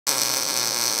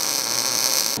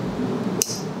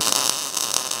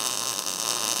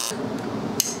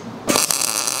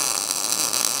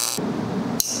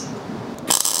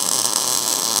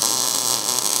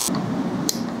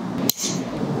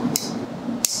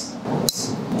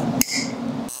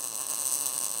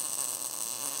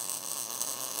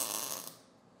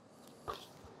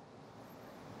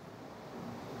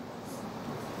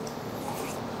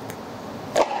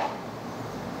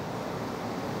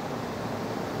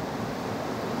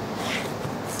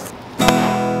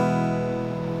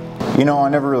You know, I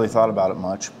never really thought about it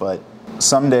much, but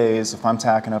some days if I'm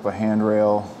tacking up a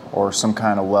handrail or some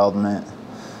kind of weldment,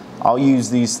 I'll use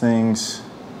these things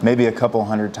maybe a couple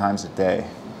hundred times a day.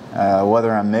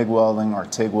 Whether I'm MIG welding or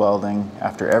TIG welding,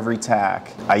 after every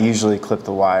tack, I usually clip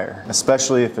the wire,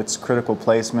 especially if it's critical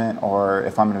placement or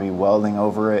if I'm going to be welding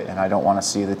over it and I don't want to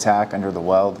see the tack under the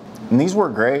weld. And these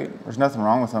work great. There's nothing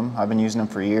wrong with them. I've been using them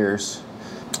for years.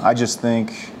 I just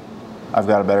think I've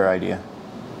got a better idea.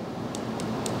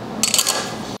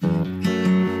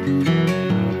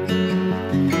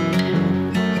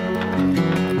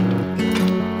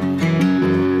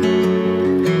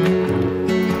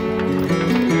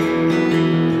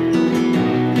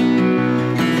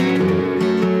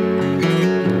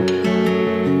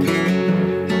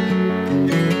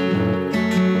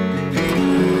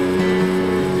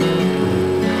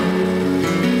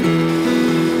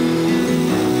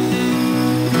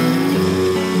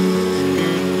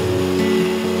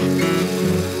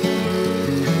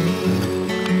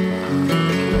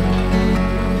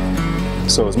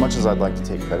 So as much as I'd like to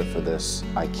take credit for this,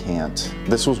 I can't.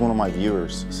 This was one of my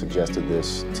viewers suggested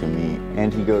this to me,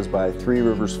 and he goes by Three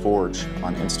Rivers Forge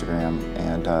on Instagram,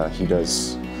 and he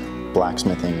does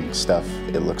blacksmithing stuff,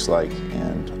 it looks like,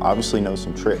 and obviously knows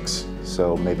some tricks,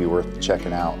 so maybe worth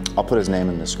checking out. I'll put his name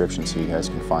in the description so you guys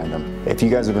can find him. If you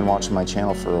guys have been watching my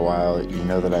channel for a while, you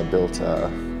know that I built a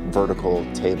vertical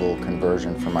table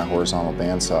conversion for my horizontal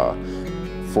bandsaw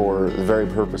for the very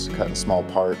purpose of cutting small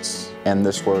parts, and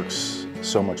this works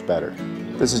so much better.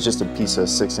 This is just a piece of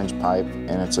 6-inch pipe,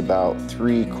 and it's about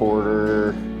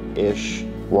 3/4-ish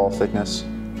wall thickness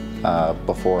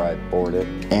before I bored it.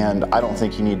 And I don't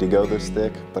think you need to go this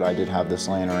thick, but I did have this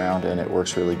laying around and it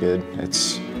works really good.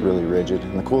 It's really rigid.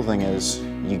 And the cool thing is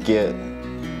you get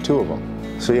 2 of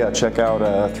them. So yeah, check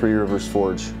out Three Rivers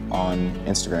Forge on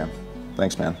Instagram.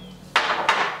 Thanks, man.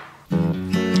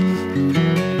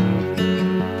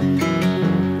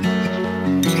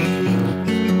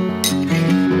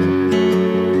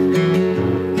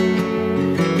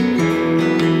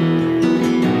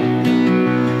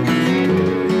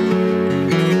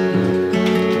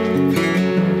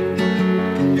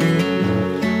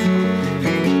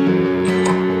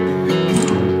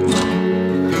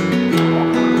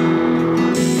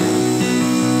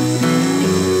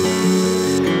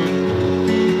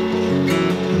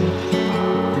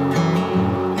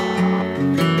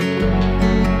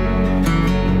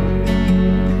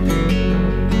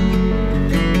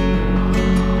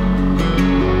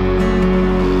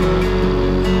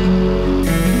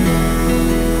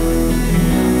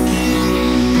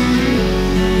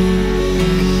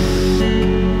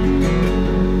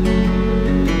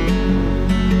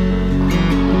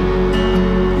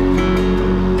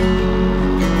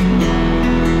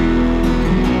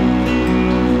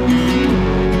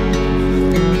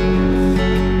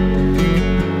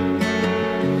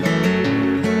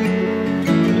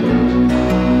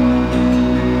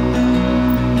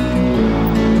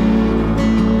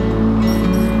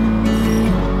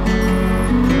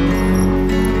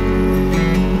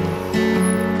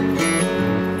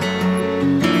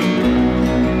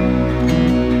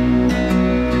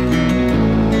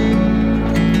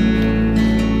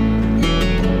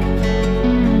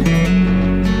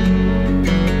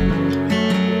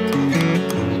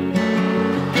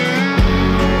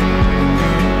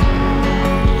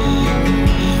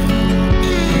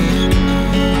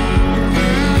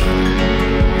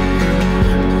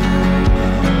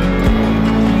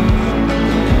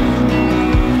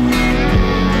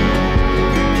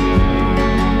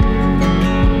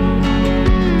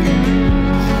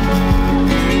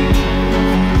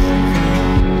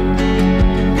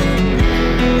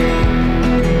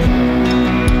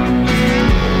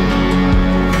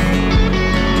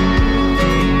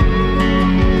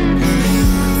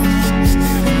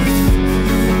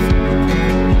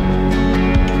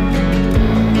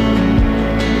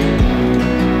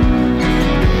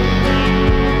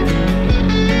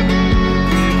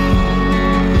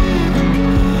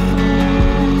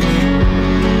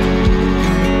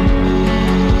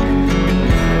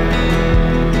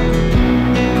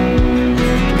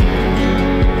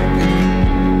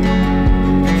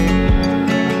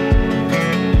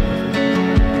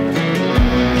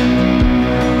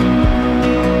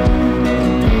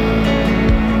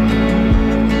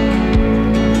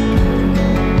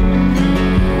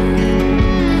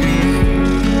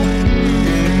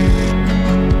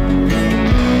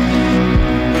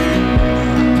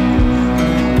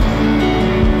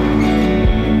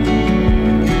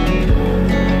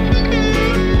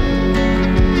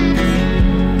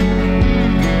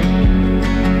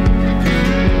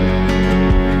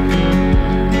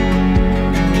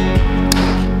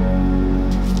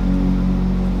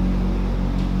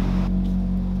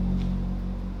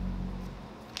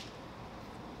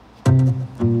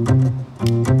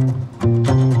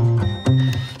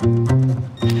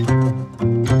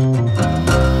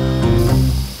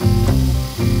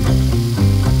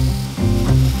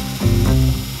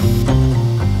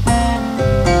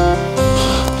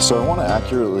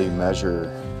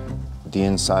 measure the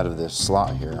inside of this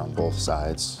slot here on both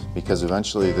sides, because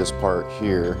eventually this part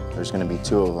here, there's going to be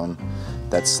two of them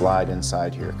that slide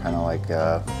inside here, kind of like,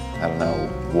 I don't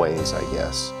know, ways, I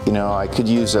guess. You know, I could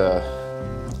use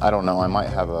I don't know, I might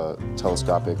have a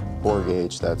telescopic bore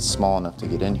gauge that's small enough to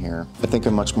get in here. I think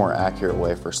a much more accurate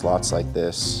way for slots like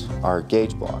this are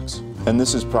gauge blocks. And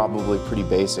this is probably pretty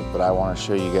basic, but I want to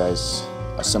show you guys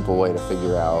a simple way to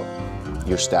figure out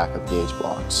your stack of gauge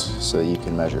blocks so that you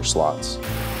can measure slots.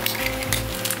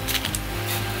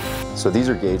 So these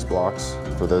are gauge blocks,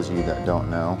 for those of you that don't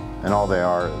know, and all they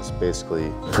are is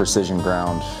basically precision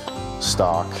ground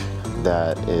stock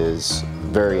that is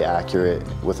very accurate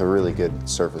with a really good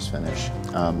surface finish.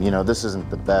 You know, this isn't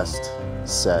the best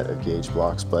set of gauge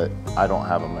blocks, but I don't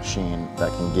have a machine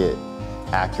that can get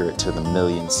accurate to the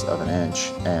millionths of an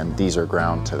inch, and these are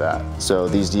ground to that. So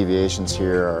these deviations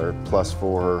here are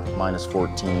 +4,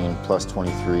 -14,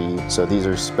 +23. So these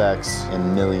are specs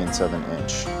in millionths of an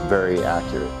inch. Very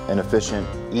accurate. An efficient,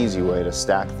 easy way to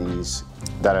stack these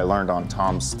that I learned on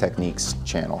Tom's Techniques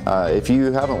channel. If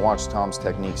you haven't watched Tom's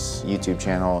Techniques YouTube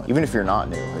channel, even if you're not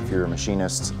new, if you're a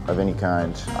machinist of any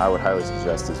kind, I would highly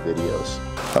suggest his videos.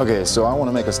 Okay, so I want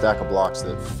to make a stack of blocks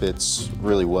that fits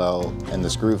really well in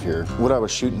this groove here. What I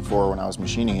was shooting for when I was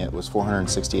machining it was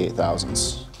 468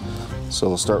 thousandths. So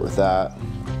we'll start with that.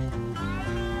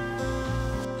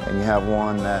 And you have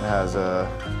one that has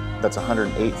that's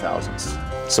 108 thousandths.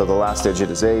 So the last digit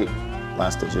is 8,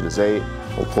 last digit is 8.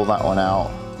 We'll pull that one out,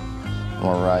 and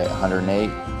we'll write 108.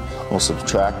 We'll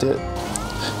subtract it.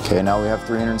 Okay, now we have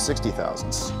 360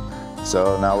 thousandths.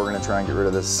 So now we're gonna try and get rid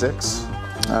of this 6.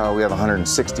 We have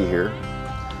 160 here,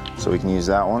 so we can use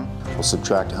that one. We'll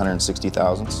subtract 160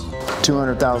 thousandths.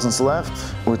 200 thousandths left,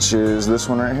 which is this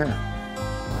one right here.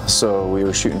 So we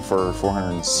were shooting for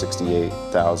 468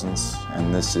 thousandths,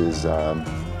 and this is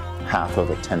half of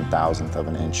a 10,000th of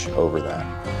an inch over that.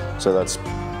 So that's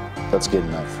good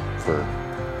enough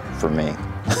for me.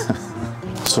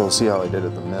 So we'll see how I did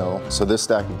at the mill. So this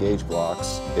stack of gauge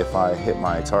blocks, if I hit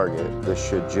my target, this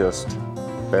should just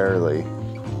barely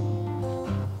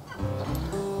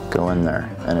go in there,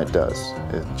 and it does.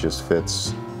 It just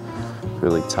fits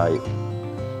really tight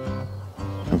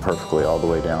and perfectly all the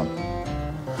way down.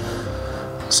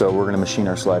 So we're gonna machine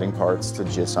our sliding parts to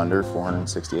just under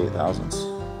 468 thousandths.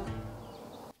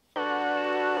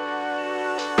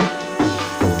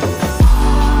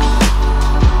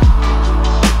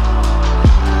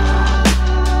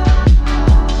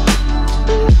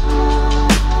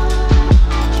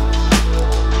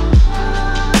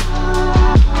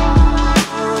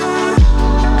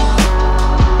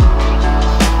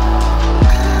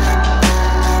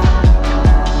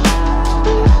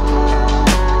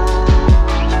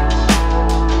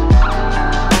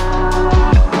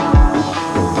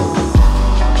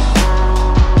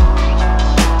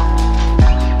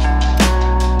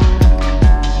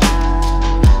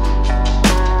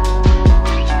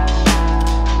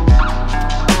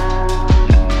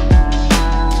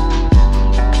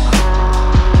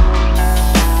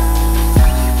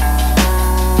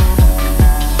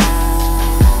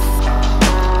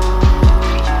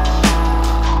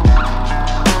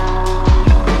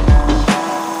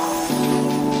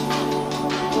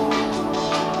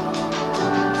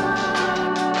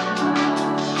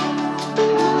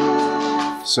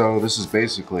 So this is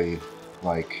basically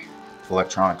like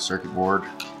electronic circuit board.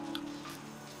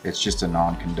 It's just a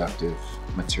non-conductive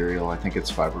material. I think it's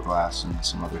fiberglass and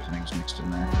some other things mixed in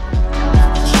there.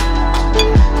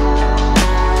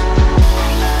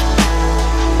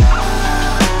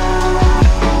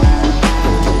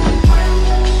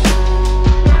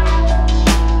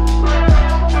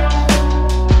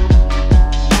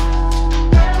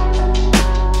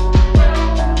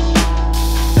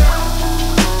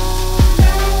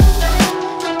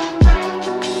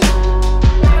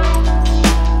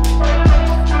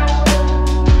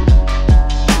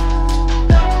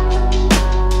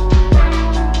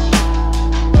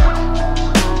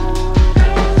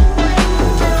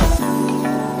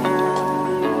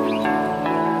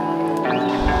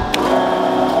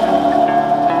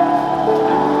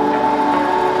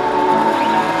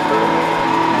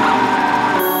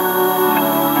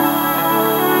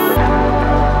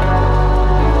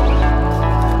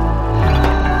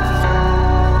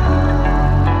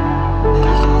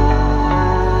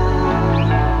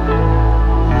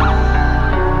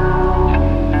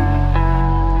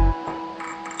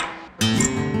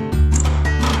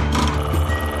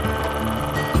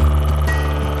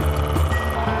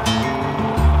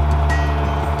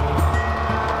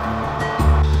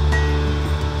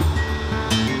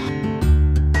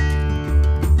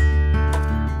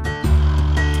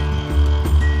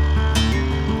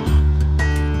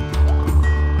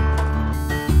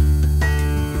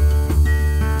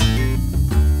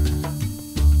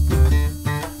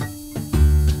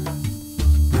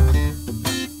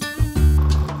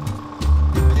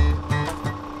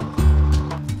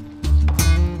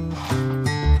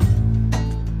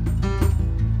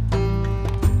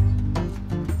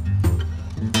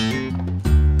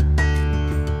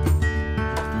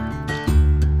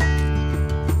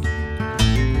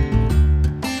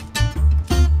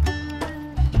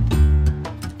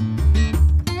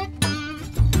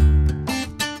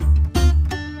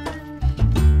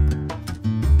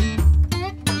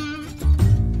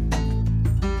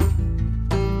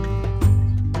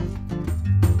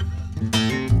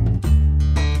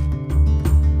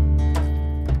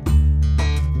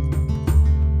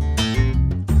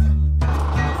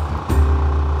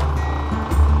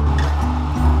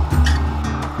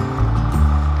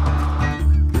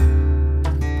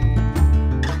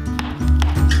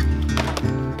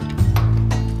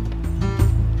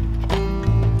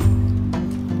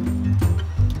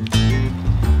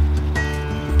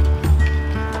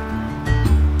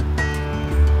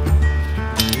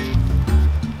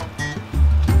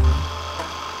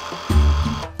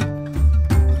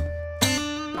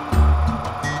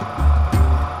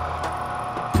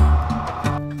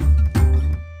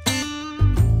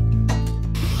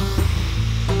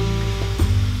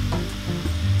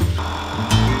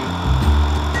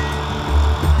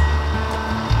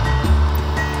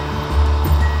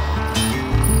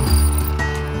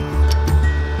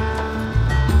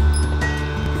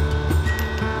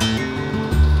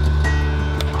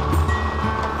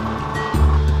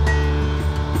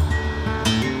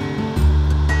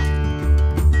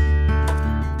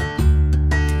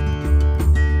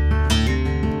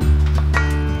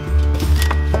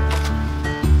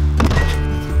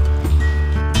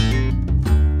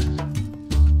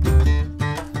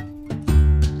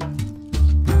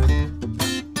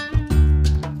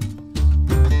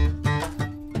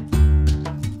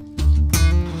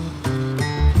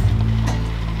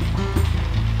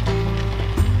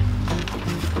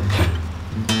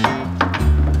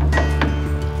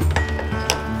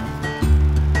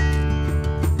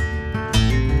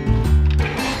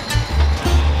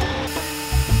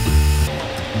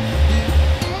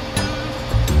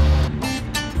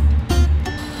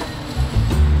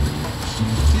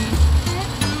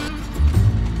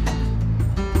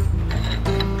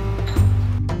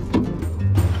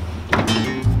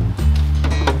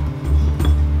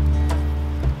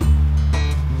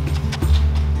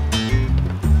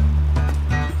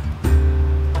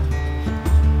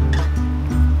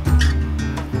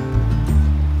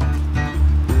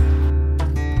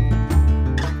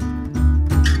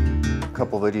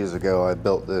 videos ago, I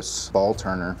built this ball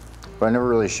turner, but I never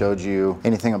really showed you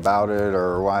anything about it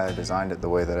or why I designed it the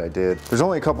way that I did. There's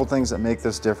only a couple things that make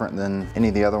this different than any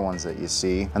of the other ones that you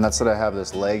see, and that's that I have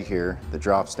this leg here that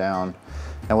drops down.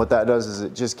 And what that does is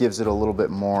it just gives it a little bit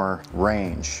more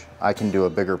range. I can do a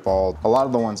bigger ball. A lot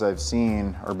of the ones I've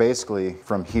seen are basically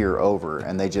from here over,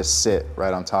 and they just sit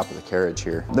right on top of the carriage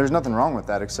here. There's nothing wrong with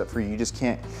that, except for you just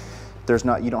can't,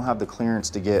 you don't have the clearance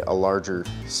to get a larger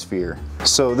sphere.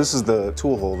 So this is the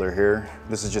tool holder here.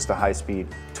 This is just a high-speed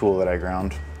tool that I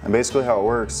ground. And basically how it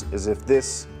works is if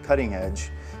this cutting edge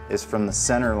is from the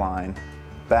center line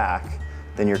back,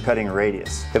 then you're cutting a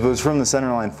radius. If it was from the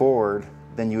center line forward,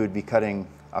 then you would be cutting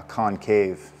a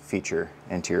concave feature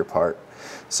into your part.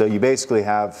 So you basically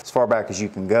have as far back as you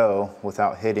can go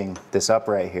without hitting this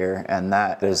upright here, and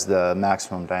that is the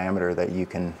maximum diameter that you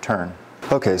can turn.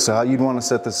 Okay, so how you'd want to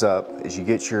set this up is you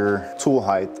get your tool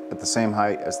height at the same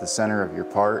height as the center of your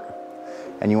part,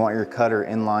 and you want your cutter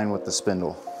in line with the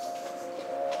spindle.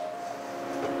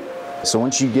 So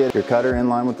once you get your cutter in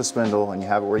line with the spindle and you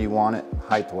have it where you want it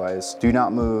height-wise, do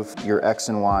not move your X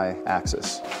and Y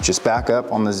axis. Just back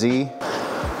up on the Z,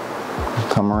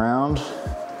 come around,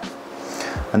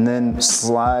 and then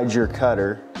slide your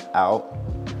cutter out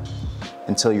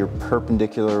until you're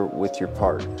perpendicular with your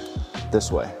part,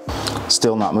 this way.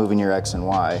 Still not moving your X and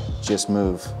Y, just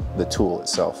move the tool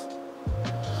itself.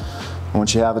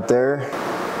 Once you have it there,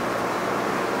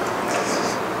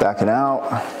 back it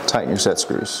out, tighten your set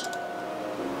screws.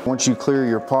 Once you clear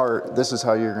your part, this is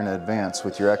how you're going to advance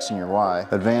with your X and your Y.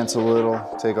 Advance a little,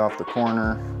 take off the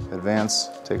corner,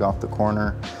 advance, take off the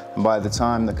corner, and by the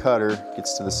time the cutter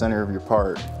gets to the center of your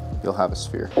part, you'll have a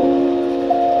sphere.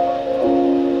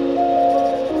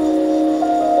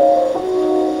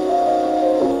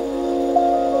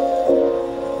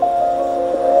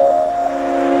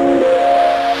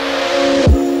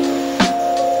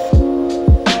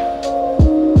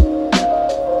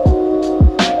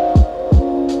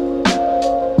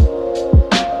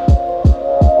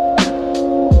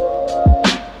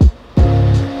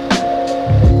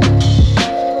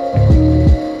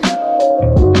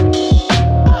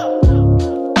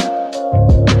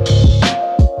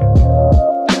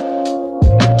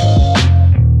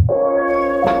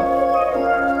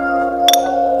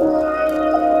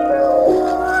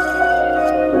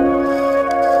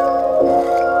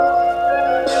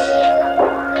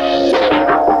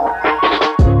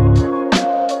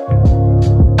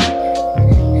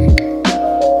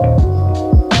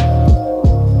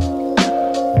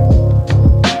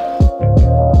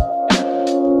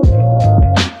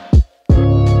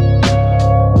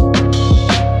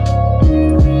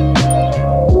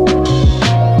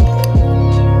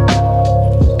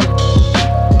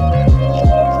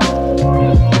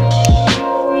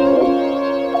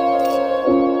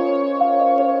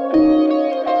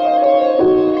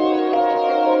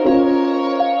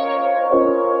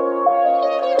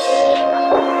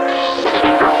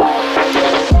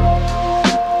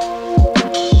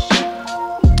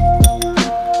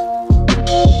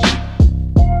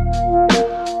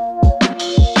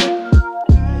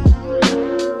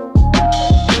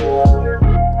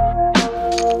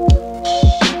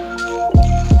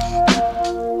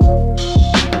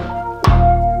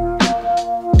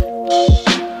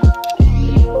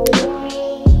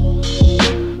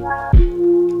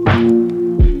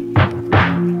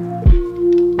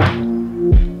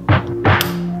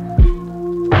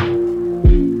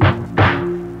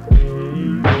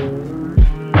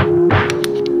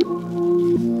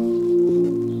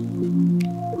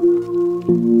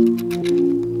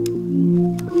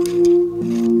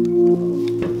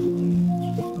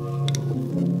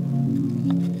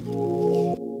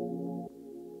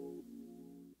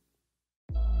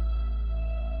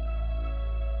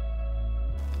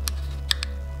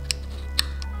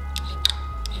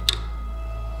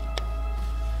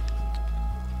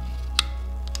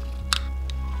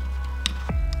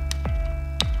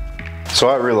 So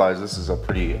I realize this is a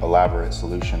pretty elaborate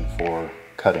solution for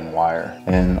cutting wire.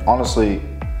 And honestly,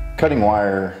 cutting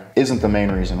wire isn't the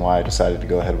main reason why I decided to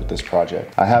go ahead with this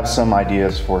project. I have some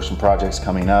ideas for some projects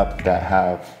coming up that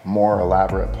have more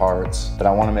elaborate parts that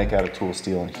I want to make out of tool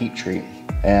steel and heat treat.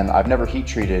 And I've never heat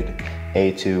treated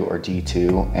A2 or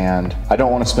D2, and I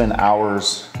don't want to spend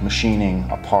hours machining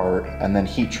a part and then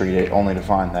heat treat it only to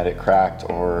find that it cracked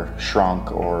or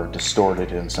shrunk or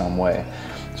distorted in some way.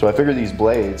 So I figure these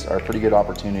blades are a pretty good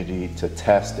opportunity to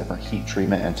test different heat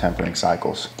treatment and tempering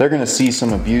cycles. They're going to see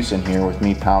some abuse in here with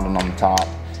me pounding on the top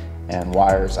and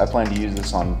wires. I plan to use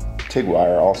this on TIG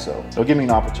wire also. It'll give me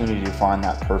an opportunity to find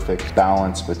that perfect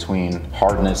balance between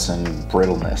hardness and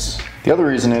brittleness. The other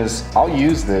reason is I'll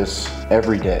use this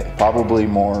every day, probably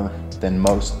more than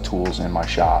most tools in my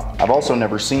shop. I've also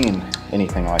never seen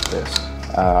anything like this.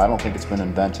 I don't think it's been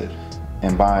invented.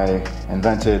 And by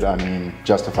invented, I mean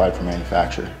justified for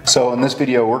manufacture. So in this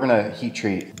video, we're gonna heat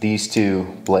treat these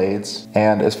two blades.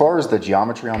 And as far as the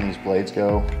geometry on these blades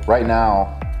go, right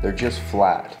now, they're just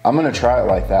flat. I'm gonna try it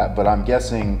like that, but I'm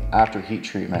guessing after heat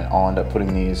treatment, I'll end up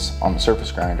putting these on the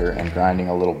surface grinder and grinding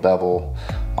a little bevel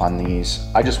on these.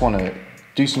 I just wanna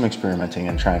do some experimenting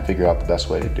and try and figure out the best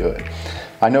way to do it.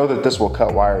 I know that this will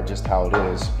cut wire just how it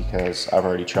is because I've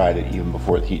already tried it even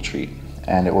before the heat treat,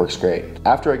 and it works great.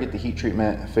 After I get the heat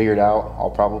treatment figured out,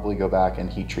 I'll probably go back and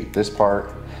heat treat this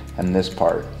part and this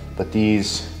part. But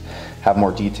these have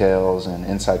more details and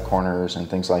inside corners and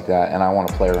things like that, and I want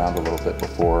to play around a little bit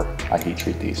before I heat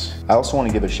treat these. I also want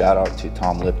to give a shout out to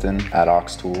Tom Lipton at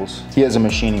Ox Tools. He has a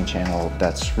machining channel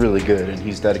that's really good, and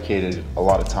he's dedicated a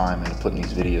lot of time into putting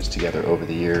these videos together over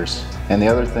the years. And the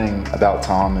other thing about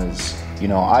Tom is, you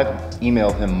know, I've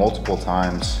emailed him multiple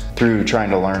times through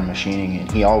trying to learn machining,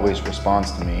 and he always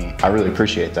responds to me. I really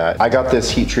appreciate that. I got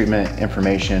this heat treatment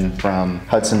information from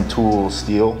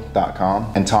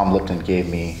HudsonToolSteel.com, and Tom Lipton gave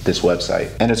me this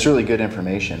website. And it's really good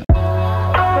information.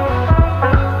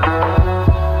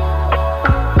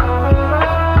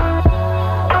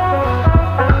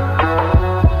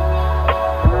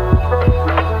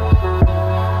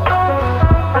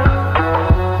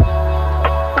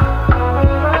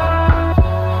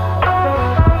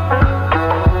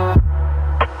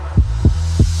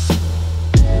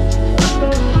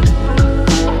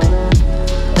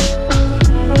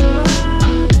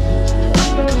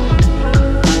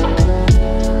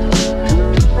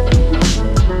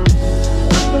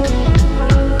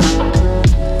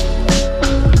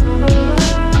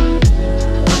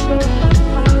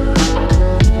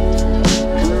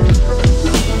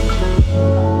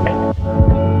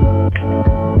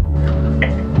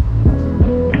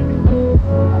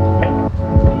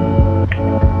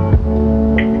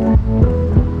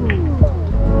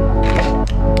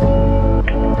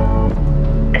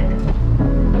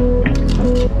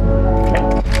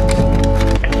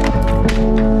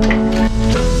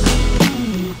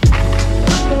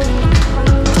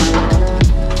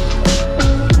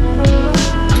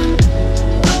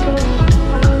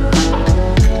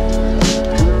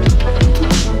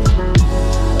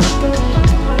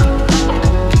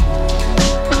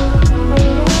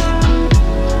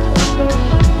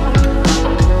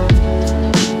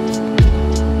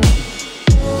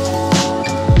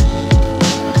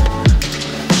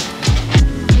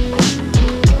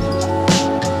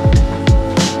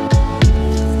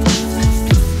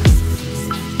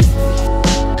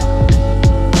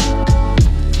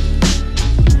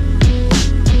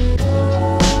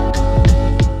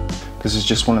 This is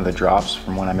just one of the drops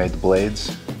from when I made the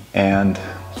blades, and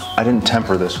I didn't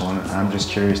temper this one. I'm just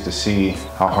curious to see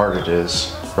how hard it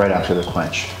is right after the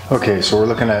quench. Okay, so we're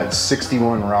looking at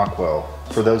 61 Rockwell.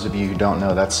 For those of you who don't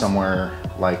know, that's somewhere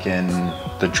like in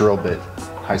the drill bit,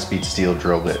 high-speed steel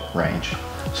drill bit range.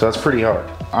 So that's pretty hard.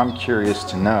 I'm curious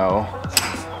to know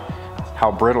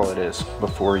how brittle it is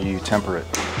before you temper it.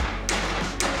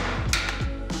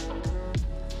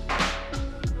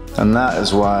 And that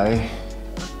is why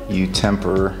you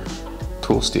temper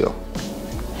tool steel.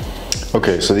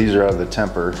 Okay, so these are out of the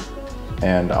temper,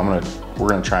 and we're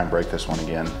gonna try and break this one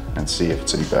again and see if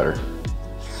it's any better.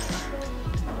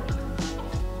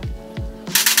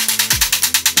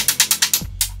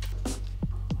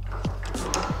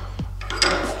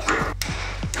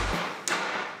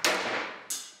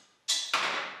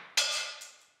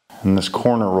 And this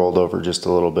corner rolled over just a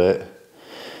little bit,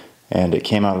 and it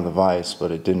came out of the vise,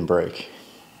 but it didn't break.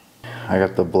 I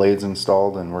got the blades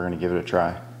installed, and we're gonna give it a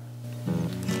try.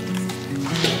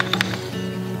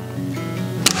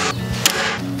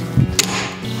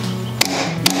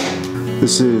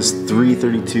 This is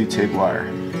 332 TIG wire,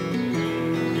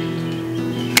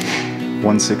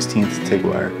 1/16 TIG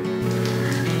wire.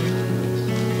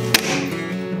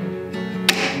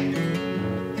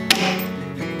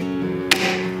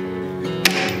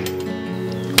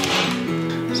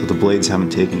 So the blades haven't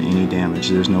taken any damage.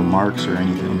 There's no marks or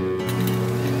anything.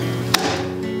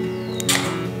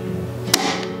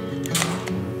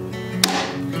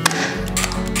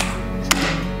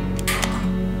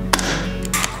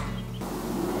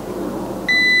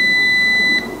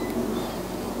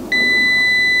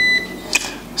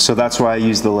 So that's why I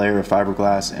use the layer of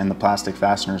fiberglass and the plastic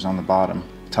fasteners on the bottom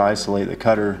to isolate the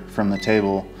cutter from the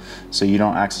table so you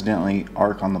don't accidentally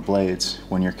arc on the blades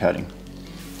when you're cutting.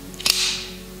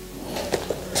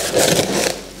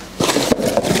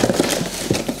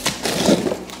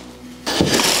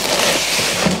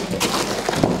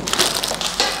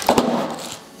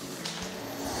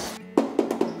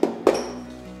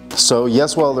 So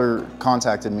YesWelder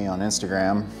contacted me on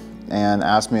Instagram and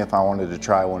asked me if I wanted to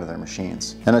try one of their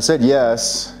machines. And I said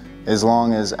yes, as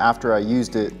long as after I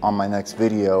used it on my next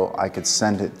video, I could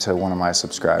send it to one of my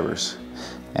subscribers.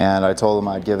 And I told them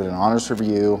I'd give it an honest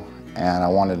review and I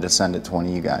wanted to send it to one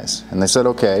of you guys. And they said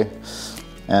okay.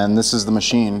 And this is the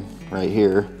machine right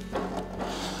here.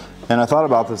 And I thought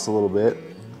about this a little bit,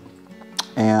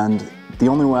 and the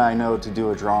only way I know to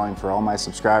do a drawing for all my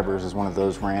subscribers is one of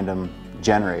those random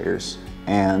generators.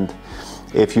 And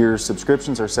if your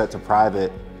subscriptions are set to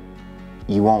private,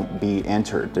 you won't be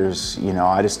entered.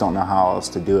 I just don't know how else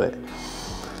to do it.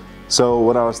 So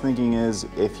what I was thinking is,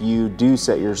 if you do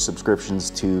set your subscriptions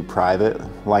to private,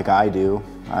 like I do,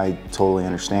 I totally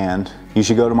understand, you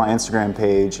should go to my Instagram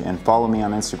page and follow me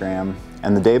on Instagram,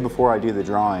 and the day before I do the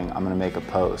drawing, I'm gonna make a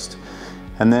post.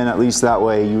 And then at least that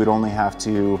way you would only have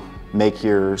to make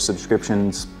your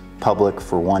subscriptions public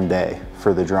for one day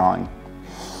for the drawing.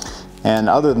 And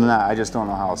other than that, I just don't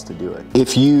know how else to do it.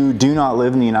 If you do not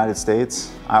live in the United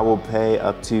States, I will pay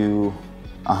up to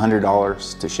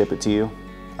 $100 to ship it to you.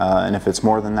 And if it's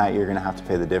more than that, you're gonna have to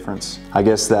pay the difference. I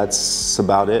guess that's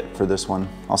about it for this one.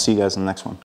 I'll see you guys in the next one.